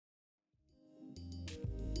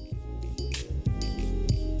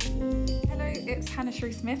it's Hannah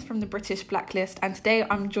Shree Smith from the British Blacklist, and today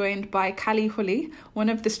I'm joined by Callie Holly, one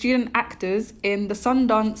of the student actors in the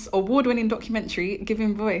Sundance award-winning documentary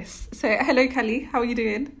Giving Voice. So hello Callie, how are you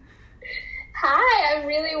doing? Hi, I'm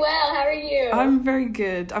really well. How are you? I'm very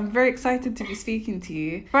good. I'm very excited to be speaking to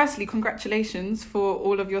you. Firstly, congratulations for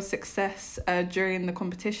all of your success during the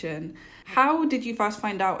competition. How did you first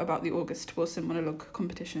find out about the August Wilson Monologue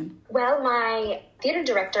competition? Well, my theater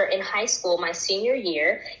director in high school, my senior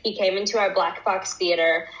year, he came into our Black Box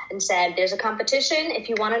Theater and said, there's a competition. If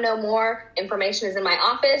you want to know more, information is in my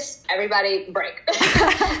office. Everybody break.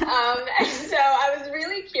 And so I was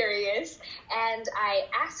really curious and I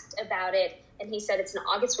asked about it. And he said it's an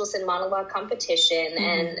August Wilson monologue competition,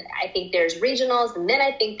 and I think there's regionals, and then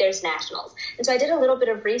I think there's nationals. And so I did a little bit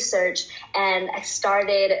of research, and I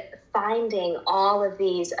started finding all of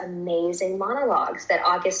these amazing monologues that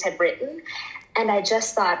August had written. And I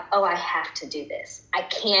just thought, oh, I have to do this. I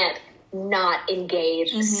can't not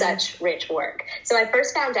engage such rich work. So I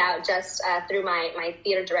first found out just through my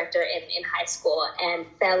theater director in high school and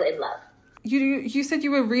fell in love. You said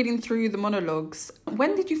you were reading through the monologues.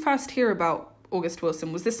 When did you first hear about August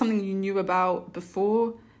Wilson? Was this something you knew about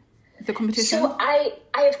before the competition? So I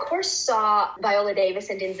of course saw Viola Davis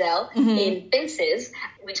and Denzel in Fences,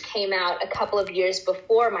 which came out a couple of years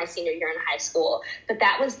before my senior year in high school, but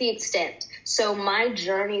that was the extent. So my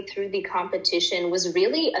journey through the competition was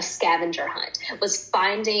really a scavenger hunt, was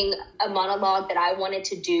finding a monologue that I wanted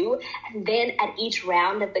to do. And then at each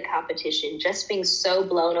round of the competition, just being so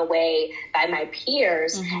blown away by my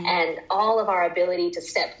peers and all of our ability to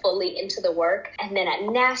step fully into the work. And then at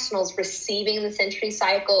nationals, receiving the Century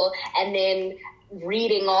Cycle, and then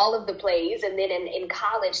reading all of the plays, and then in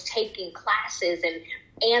college taking classes and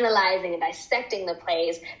analyzing and dissecting the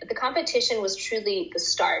plays. But the competition was truly the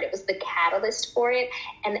start. It was the catalyst for it.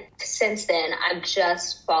 And since then, I've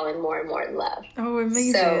just fallen more and more in love. Oh,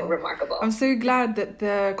 amazing. So remarkable. I'm so glad that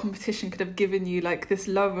the competition could have given you like this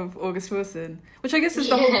love of August Wilson, which I guess is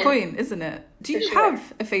the whole point, isn't it? Do you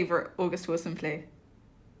have a favourite August Wilson play?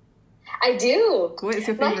 I do. What is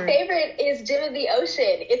your favorite? My favorite is Gem of the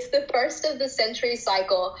Ocean. It's the first of the Century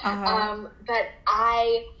Cycle. But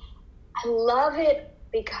I love it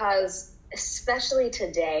because, especially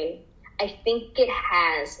today, I think it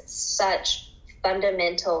has such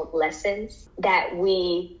fundamental lessons that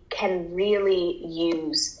we can really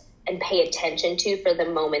use and pay attention to for the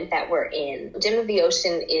moment that we're in. Gem of the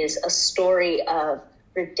Ocean is a story of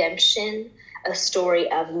redemption, a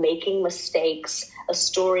story of making mistakes, a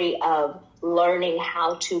story of learning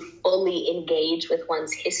how to fully engage with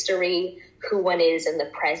one's history, who one is in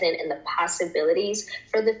the present, and the possibilities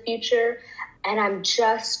for the future. And I'm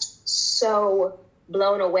just so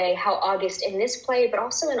blown away how August in this play, but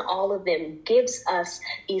also in all of them, gives us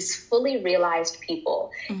these fully realized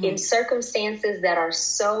people in circumstances that are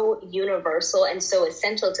so universal and so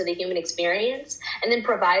essential to the human experience, and then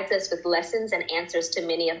provides us with lessons and answers to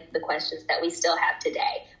many of the questions that we still have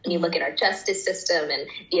today. When you look at our justice system and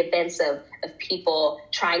the events of people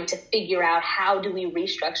trying to figure out how do we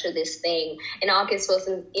restructure this thing. In August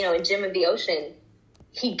Wilson, in Gem of the Ocean,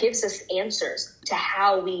 he gives us answers to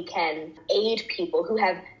how we can aid people who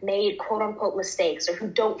have made quote unquote mistakes or who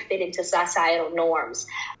don't fit into societal norms.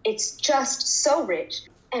 It's just so rich.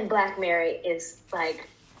 And Black Mary is like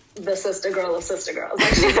the sister girl of sister girls.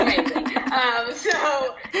 Like, she's amazing.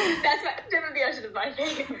 So that's Gem of the Ocean is my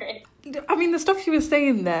favorite. I mean, the stuff you were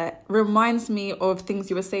saying there reminds me of things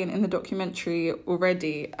you were saying in the documentary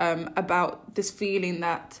already, about this feeling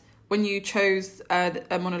that when you chose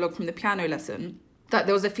a monologue from the piano lesson, that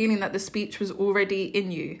there was a feeling that the speech was already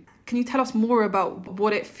in you. Can you tell us more about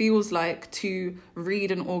what it feels like to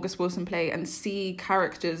read an August Wilson play and see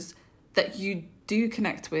characters that you do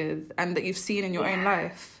connect with and that you've seen in your own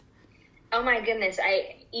life? Oh my goodness.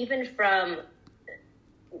 Even from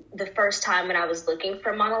the first time when I was looking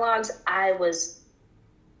for monologues, I was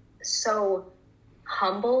so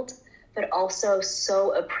humbled, but also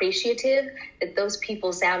so appreciative that those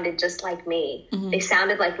people sounded just like me. They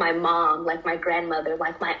sounded like my mom, like my grandmother,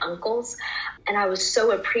 like my uncles. And I was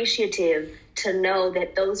so appreciative to know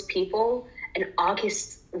that those people and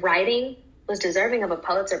August's writing was deserving of a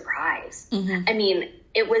Pulitzer Prize. I mean,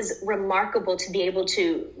 it was remarkable to be able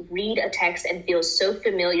to read a text and feel so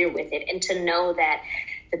familiar with it, and to know that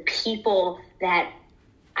the people that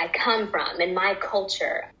I come from and my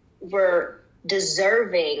culture were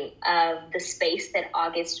deserving of the space that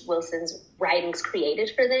August Wilson's writings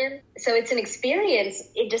created for them. So it's an experience,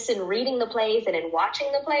 just in reading the plays and in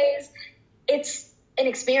watching the plays, it's an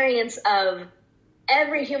experience of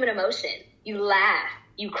every human emotion. You laugh,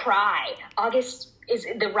 you cry.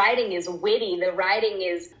 The writing is witty. The writing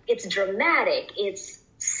it's dramatic. It's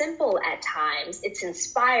simple at times. It's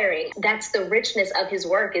inspiring. That's the richness of his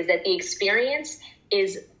work, is that the experience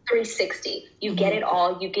is 360. You get it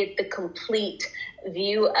all. You get the complete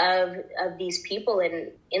view of these people,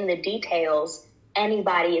 and in the details,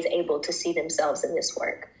 anybody is able to see themselves in this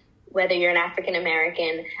work. Whether you're an African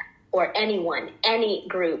American or anyone, any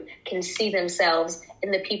group can see themselves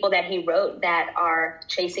in the people that he wrote that are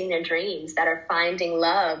chasing their dreams, that are finding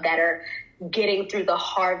love, that are getting through the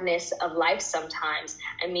hardness of life sometimes.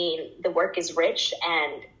 I mean, the work is rich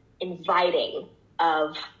and inviting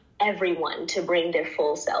of everyone to bring their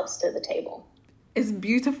full selves to the table. It's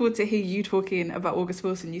beautiful to hear you talking about August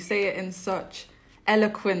Wilson. You say it in such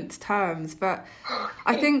eloquent terms, but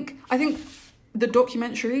I think the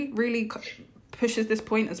documentary really pushes this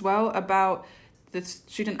point as well about the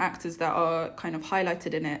student actors that are kind of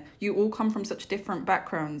highlighted in it. You all come from such different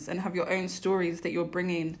backgrounds and have your own stories that you're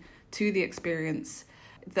bringing to the experience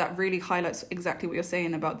that really highlights exactly what you're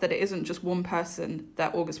saying about that it isn't just one person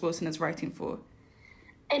that August Wilson is writing for.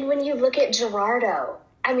 And when you look at Gerardo,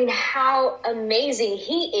 I mean, how amazing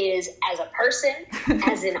he is as a person,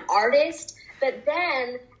 as an artist. But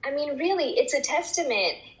then, I mean, really, it's a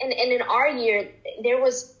testament. And in our year, there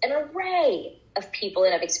was an array of people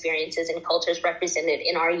and of experiences and cultures represented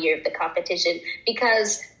in our year of the competition,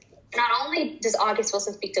 because not only does August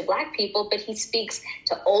Wilson speak to Black people, but he speaks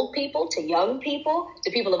to old people, to young people,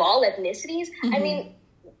 to people of all ethnicities. I mean,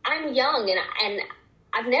 I'm young and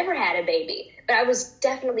I've never had a baby, but I was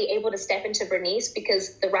definitely able to step into Bernice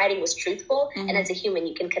because the writing was truthful, and as a human,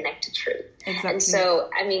 you can connect to truth. Exactly. And so,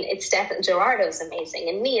 I mean, it's definitely, Gerardo's amazing,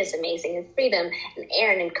 and Mia's amazing, and Freedom, and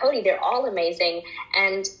Aaron, and Cody, they're all amazing.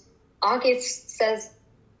 And August says,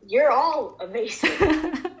 you're all amazing.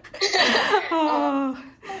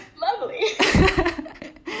 Lovely.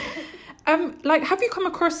 Like, have you come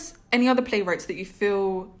across any other playwrights that you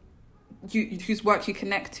feel whose work you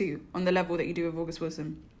connect to on the level that you do with August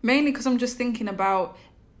Wilson? Mainly because I'm just thinking about,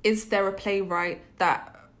 is there a playwright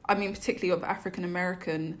that, I mean, particularly of African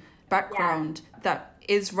American background, that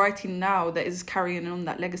is writing now, that is carrying on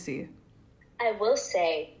that legacy? I will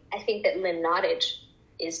say, I think that Lynn Nottage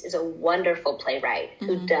is a wonderful playwright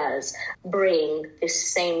who does bring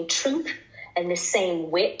this same truth and the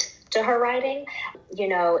same wit to her writing. You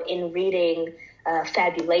know, in reading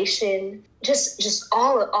Fabulation, just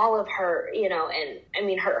all of her, you know, and I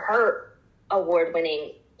mean her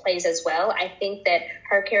award-winning plays as well. I think that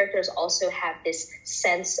her characters also have this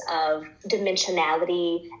sense of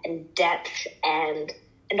dimensionality and depth and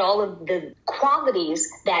all of the qualities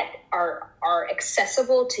that are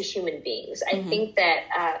accessible to human beings. I think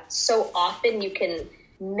that so often you can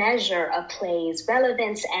measure a play's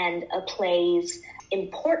relevance and a play's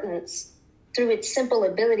importance through its simple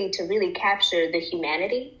ability to really capture the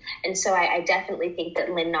humanity. And so I definitely think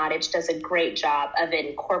that Lynn Nottage does a great job of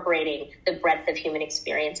incorporating the breadth of human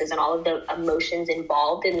experiences and all of the emotions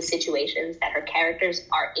involved in the situations that her characters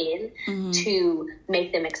are in to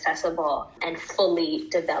make them accessible and fully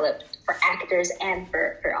developed for actors and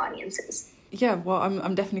for audiences. Yeah, well,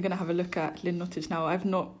 I'm definitely going to have a look at Lynn Nottage now. I've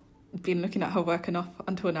not been looking at her work enough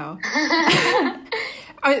until now.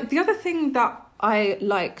 The other thing that I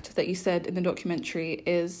liked that you said in the documentary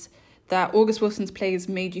is that August Wilson's plays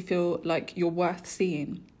made you feel like you're worth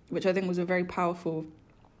seeing, which I think was a very powerful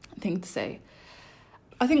thing to say.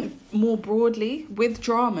 I think more broadly, with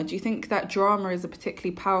drama, do you think that drama is a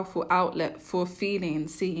particularly powerful outlet for feeling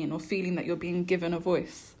seen or feeling that you're being given a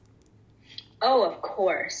voice? Oh, of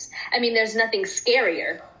course. I mean, there's nothing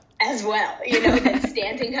scarier as well, you know, than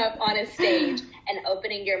standing up on a stage and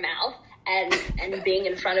opening your mouth and being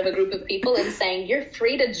in front of a group of people and saying, you're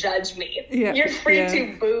free to judge me. Yeah, you're free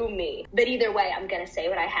to boo me. But either way, I'm going to say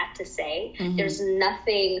what I have to say. There's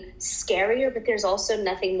nothing scarier, but there's also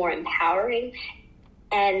nothing more empowering.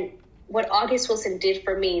 And what August Wilson did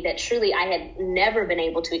for me that truly I had never been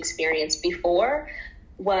able to experience before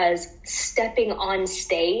was stepping on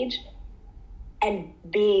stage and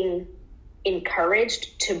being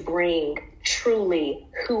encouraged to bring truly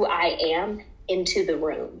who I am into the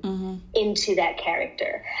room, into that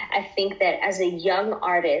character. I think that as a young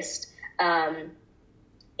artist,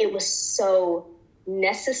 it was so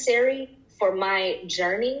necessary for my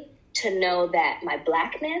journey to know that my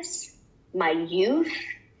Blackness, my youth,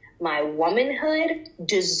 my womanhood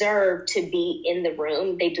deserve to be in the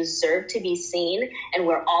room. They deserve to be seen. And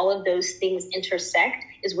where all of those things intersect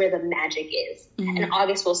is where the magic is. And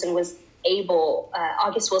August Wilson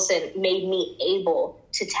made me able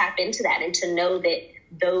to tap into that and to know that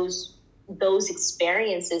those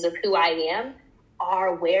experiences of who I am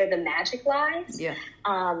are where the magic lies. Yeah.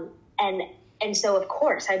 And so, of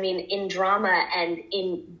course, I mean, in drama and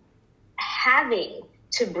in having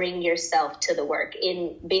to bring yourself to the work,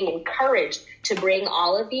 in being encouraged to bring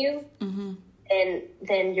all of you,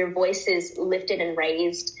 then your voice is lifted and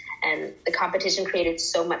raised, and the competition created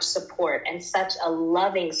so much support and such a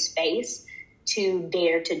loving space to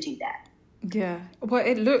dare to do that. Yeah. Well,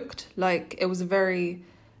 it looked like it was a very,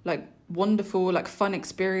 like, wonderful, like, fun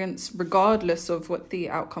experience, regardless of what the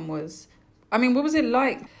outcome was. I mean, what was it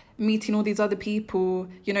like meeting all these other people,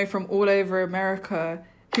 you know, from all over America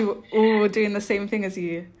who were all doing the same thing as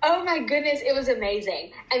you? Oh my goodness, it was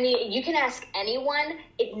amazing. I mean, you can ask anyone,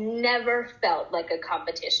 it never felt like a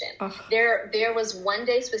competition. There was one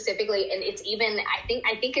day specifically, and it's even,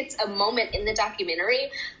 I think it's a moment in the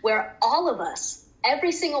documentary where all of us,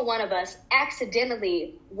 every single one of us,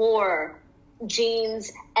 accidentally wore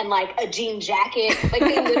jeans and like a jean jacket. Like,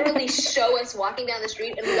 they literally show us walking down the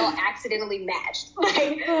street and we all accidentally matched.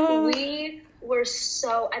 Like, we were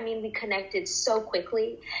so, I mean, we connected so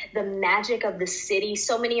quickly. The magic of the city.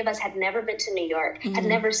 So many of us had never been to New York, had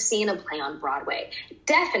never seen a play on Broadway.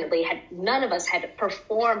 Definitely none of us had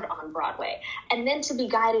performed on Broadway. And then to be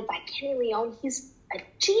guided by Kenny Leon, he's a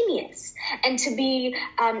genius. And to be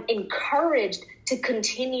encouraged to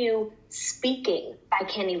continue speaking by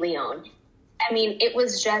Kenny Leon. I mean, it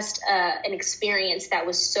was just an experience that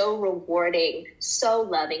was so rewarding, so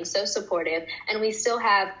loving, so supportive. And we still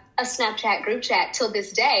have a Snapchat group chat till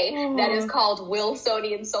this day that is called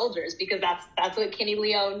Wilsonian Soldiers, because that's what Kenny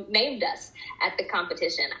Leon named us at the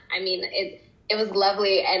competition. I mean, it was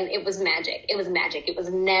lovely, and it was magic. It was magic. It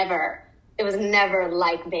was never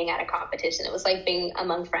like being at a competition. It was like being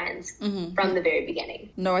among friends from the very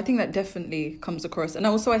beginning. No, I think that definitely comes across. And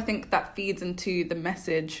also I think that feeds into the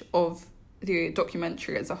message of the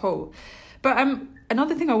documentary as a whole. But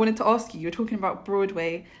another thing I wanted to ask you were talking about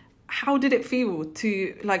Broadway. How did it feel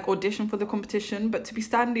to, like, audition for the competition, but to be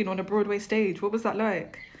standing on a Broadway stage? What was that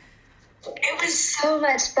like? It was so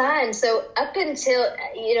much fun. So up until,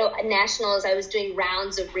 nationals, I was doing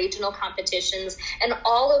rounds of regional competitions, and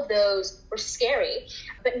all of those were scary.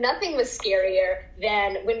 But nothing was scarier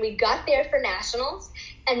than when we got there for nationals.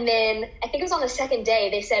 And then I think it was on the second day,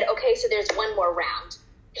 they said, okay, so there's one more round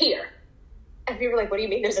here. And we were like, what do you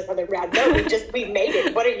mean there's another round? No, we made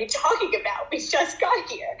it. What are you talking about? We just got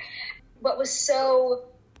here. What was so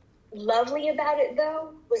lovely about it,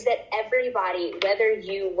 though, was that everybody, whether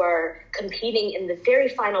you were competing in the very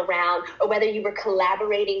final round or whether you were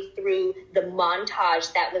collaborating through the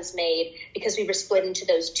montage that was made, because we were split into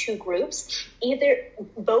those two groups,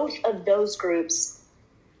 both of those groups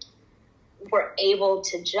were able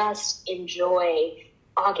to just enjoy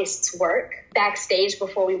August's work. Backstage,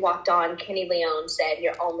 before we walked on, Kenny Leon said,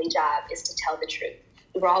 your only job is to tell the truth.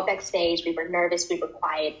 We were all backstage. We were nervous. We were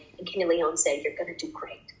quiet. And Kenny Leon said, you're going to do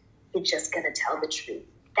great. You're just going to tell the truth.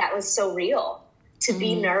 That was so real. To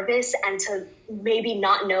be nervous and to maybe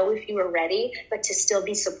not know if you were ready, but to still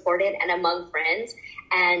be supported and among friends.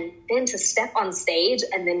 And then to step on stage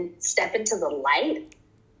and then step into the light.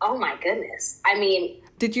 Oh, my goodness. I mean...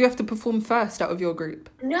 Did you have to perform first out of your group?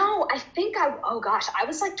 No, I think I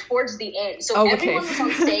was like towards the end. So everyone was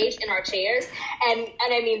on stage in our chairs. And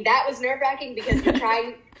I mean, that was nerve-wracking because you're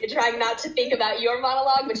trying not to think about your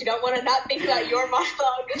monologue, but you don't want to not think about your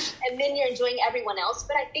monologue. And then you're enjoying everyone else.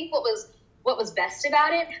 But I think what was best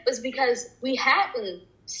about it was because we hadn't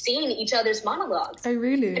seen each other's monologues. Oh,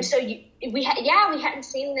 really? And so we hadn't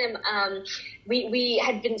seen them. We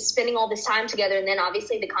had been spending all this time together, and then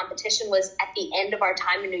obviously the competition was at the end of our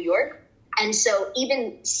time in New York. And so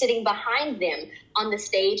even sitting behind them on the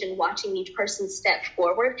stage and watching each person step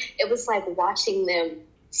forward, it was like watching them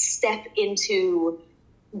step into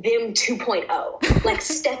them 2.0, like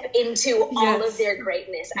step into all of their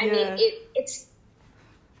greatness. I mean, it's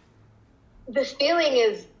the feeling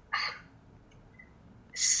is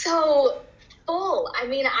so full. I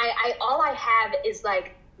mean, I all I have is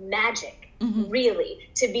like magic. Really,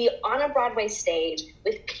 to be on a Broadway stage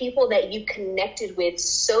with people that you connected with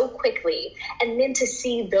so quickly, and then to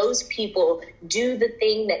see those people do the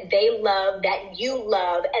thing that they love, that you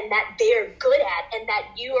love, and that they're good at, and that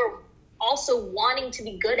you are also wanting to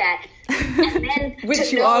be good at, and then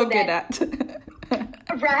which you are good at.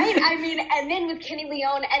 Right? I mean, and then with Kenny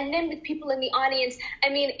Leon, and then with people in the audience, I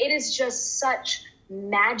mean, it is just such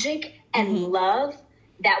magic and love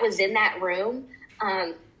that was in that room.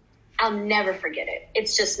 I'll never forget it.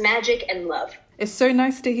 It's just magic and love. It's so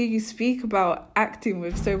nice to hear you speak about acting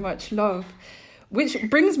with so much love, which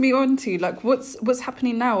brings me on to like what's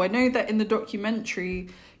happening now. I know that in the documentary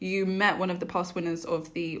you met one of the past winners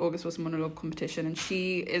of the August Wilson Monologue competition, and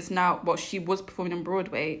she is now, she was performing on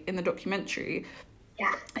Broadway in the documentary.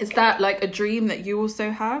 Yeah. Is that like a dream that you also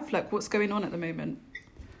have? Like, what's going on at the moment?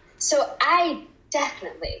 So I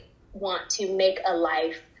definitely want to make a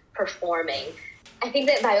life performing. I think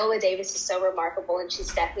that Viola Davis is so remarkable, and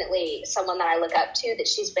she's definitely someone that I look up to, that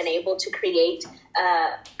she's been able to create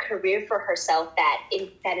a career for herself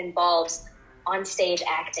that involves on-stage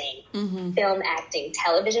acting, film acting,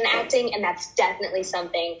 television acting, and that's definitely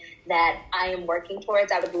something that I am working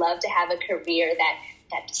towards. I would love to have a career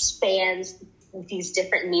that spans these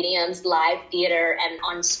different mediums, live theater and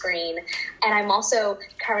on screen. And I'm also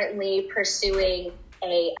currently pursuing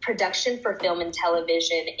a production for film and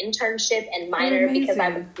television internship and minor, because I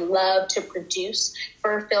would love to produce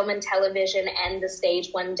for film and television and the stage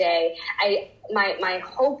one day. My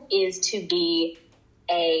hope is to be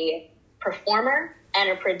a performer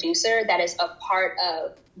and a producer that is a part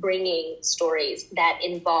of bringing stories that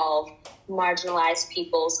involve marginalized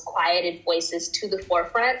people's quieted voices to the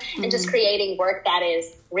forefront, and just creating work that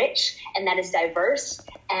is rich and that is diverse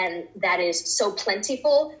and that is so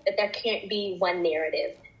plentiful that there can't be one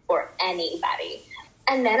narrative for anybody.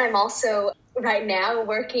 And then I'm also right now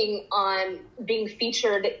working on being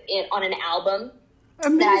featured on an album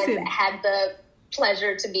that I've had the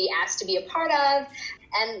pleasure to be asked to be a part of.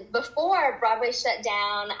 And before Broadway shut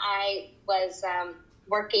down, I was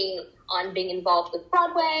working on being involved with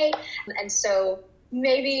Broadway. And so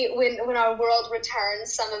maybe when our world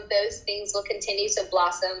returns, some of those things will continue to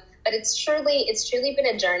blossom. But it's truly been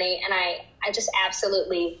a journey, and I just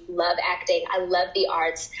absolutely love acting. I love the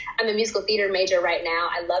arts. I'm a musical theater major right now.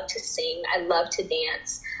 I love to sing. I love to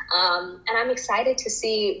dance. And I'm excited to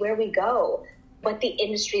see where we go, what the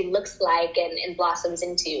industry looks like and blossoms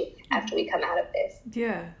into after we come out of this.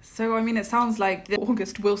 Yeah. So, I mean, it sounds like the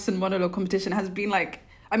August Wilson Monologue competition has been like,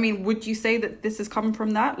 I mean, would you say that this has come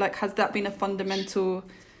from that? Like, has that been a fundamental...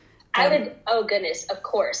 oh goodness, of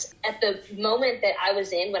course. At the moment that I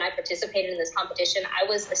was in, when I participated in this competition, I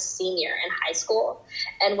was a senior in high school.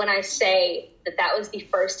 And when I say that was the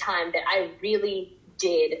first time that I really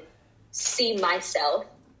did see myself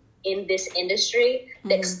in this industry,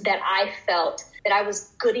 that I felt that I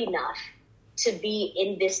was good enough to be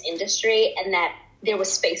in this industry and that there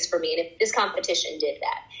was space for me. And if this competition did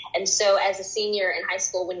that. And so as a senior in high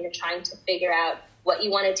school, when you're trying to figure out what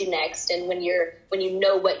you want to do next, and when you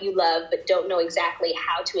know what you love but don't know exactly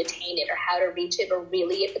how to attain it or how to reach it, or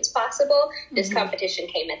really if it's possible, this competition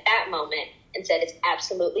came at that moment and said it's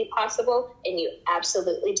absolutely possible and you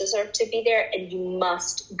absolutely deserve to be there, and you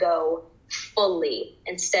must go fully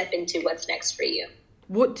and step into what's next for you.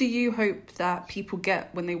 What do you hope that people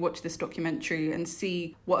get when they watch this documentary and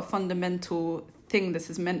see what a fundamental thing this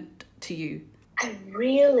has meant to you? I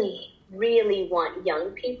really, really want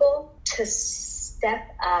young people to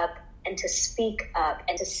step up and to speak up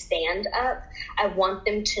and to stand up. I want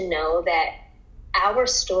them to know that our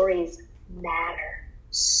stories matter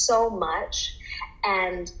so much.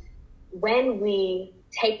 And when we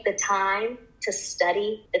take the time to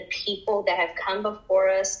study the people that have come before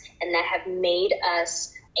us and that have made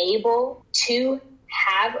us able to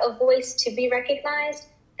have a voice to be recognized,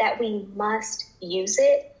 that we must use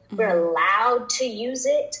it. We're allowed to use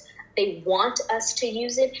it. They want us to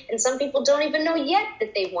use it. And some people don't even know yet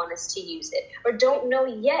that they want us to use it, or don't know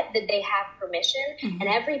yet that they have permission. And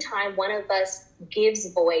every time one of us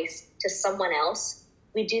gives voice to someone else,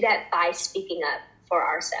 we do that by speaking up for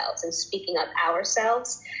ourselves and speaking up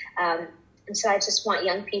ourselves. And so I just want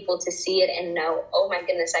young people to see it and know, oh my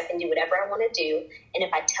goodness, I can do whatever I want to do. And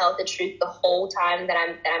if I tell the truth the whole time that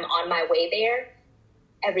I'm on my way there,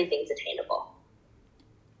 everything's attainable.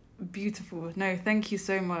 Beautiful. No, thank you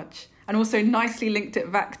so much. And also nicely linked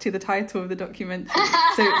it back to the title of the documentary.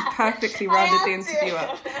 So perfectly rounded the interview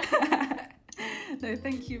up. No,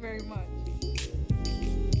 thank you very much.